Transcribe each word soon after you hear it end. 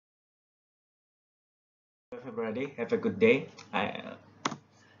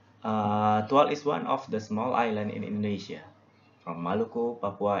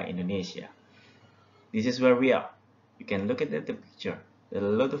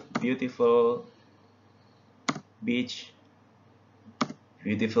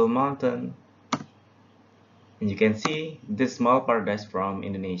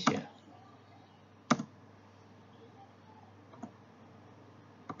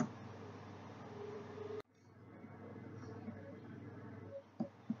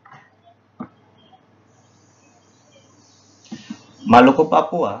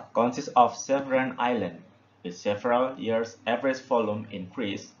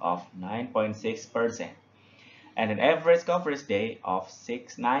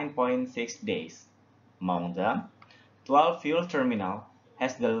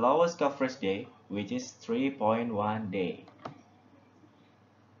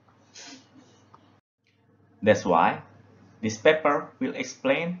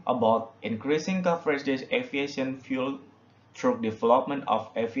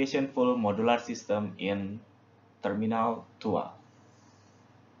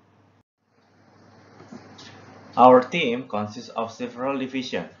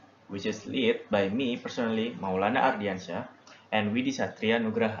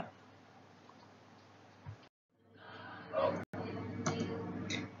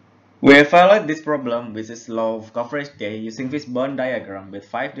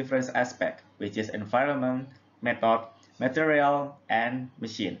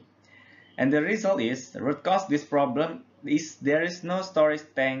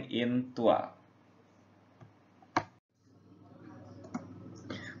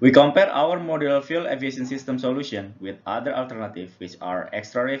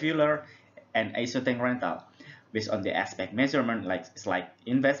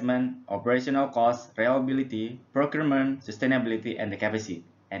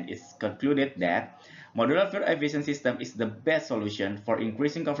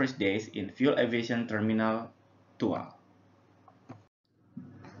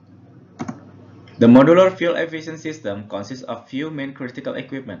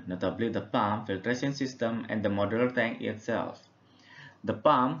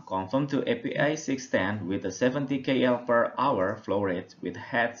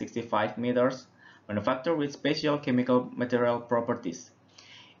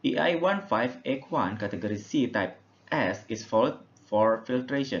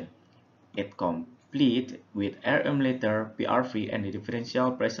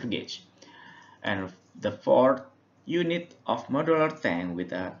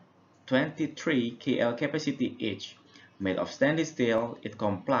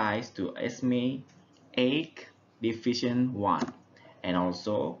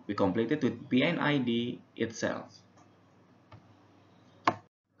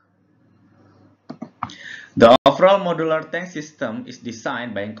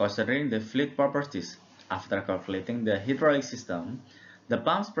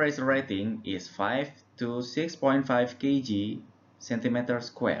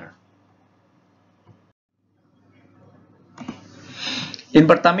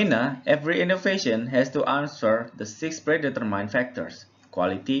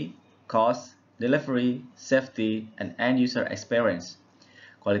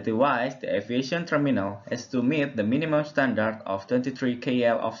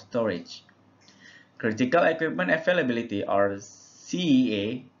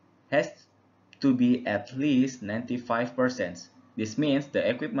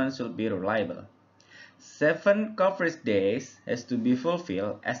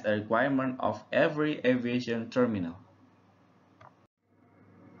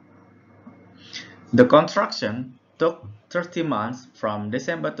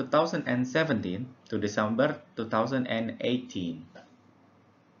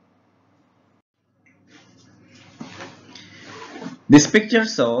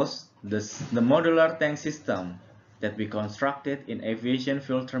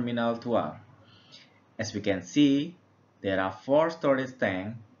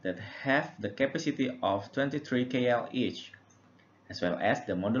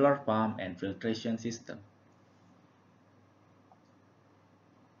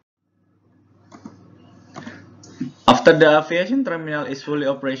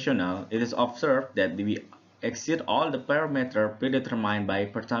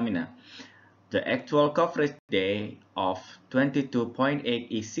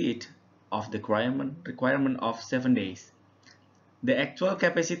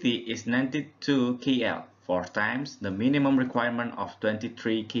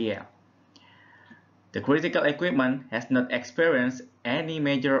The critical equipment has not experienced any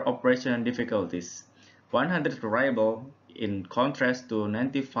major operational difficulties, 100 reliable in contrast to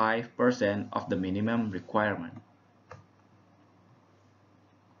 95% of the minimum requirement.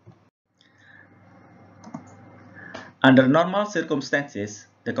 Under normal circumstances,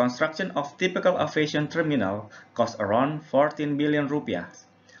 the construction of typical aviation terminal costs around 14 billion rupiah,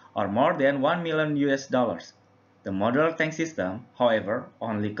 or more than 1 million US dollars. The modular tank system, however,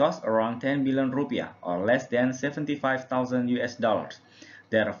 only costs around 10 billion rupiah, or less than 75,000 US dollars.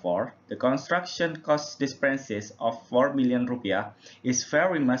 Therefore, the construction cost differences of 4 billion rupiah is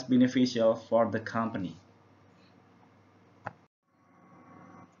very much beneficial for the company.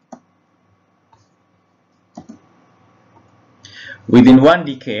 Within 1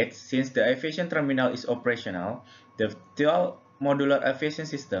 decade since the aviation terminal is operational, the Tual modular aviation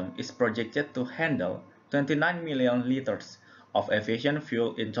system is projected to handle 29 million liters of aviation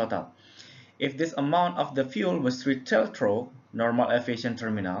fuel in total. If this amount of the fuel was retailed through normal aviation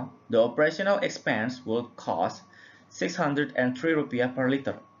terminal, the operational expense would cost 603 rupiah per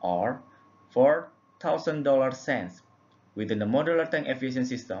liter or $4,000 cents. Within the modular tank aviation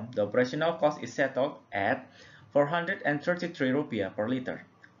system, the operational cost is settled at 433 rupiah per liter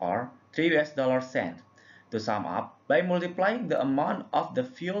or 3 US dollar cents. To sum up, by multiplying the amount of the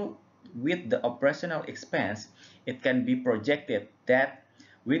fuel with the operational expense, it can be projected that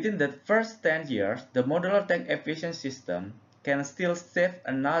within the first 10 years, the modular tank aviation system can still save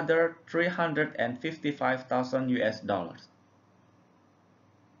another 355,000 US dollars.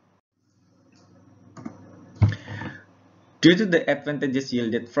 Due to the advantages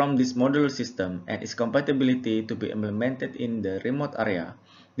yielded from this modular system and its compatibility to be implemented in the remote area,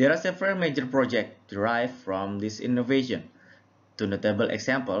 there are several major projects derived from this innovation. Two notable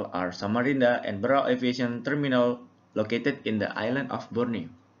examples are Samarinda and Berau Aviation Terminal located in the island of Borneo.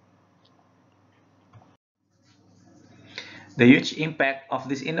 The huge impact of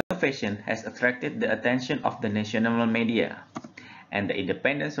this innovation has attracted the attention of the national media, and the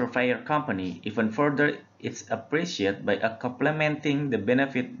independent surveyor company even further its appreciate by complementing the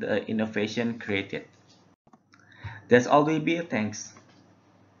benefit the innovation created. That's all will be. Thanks.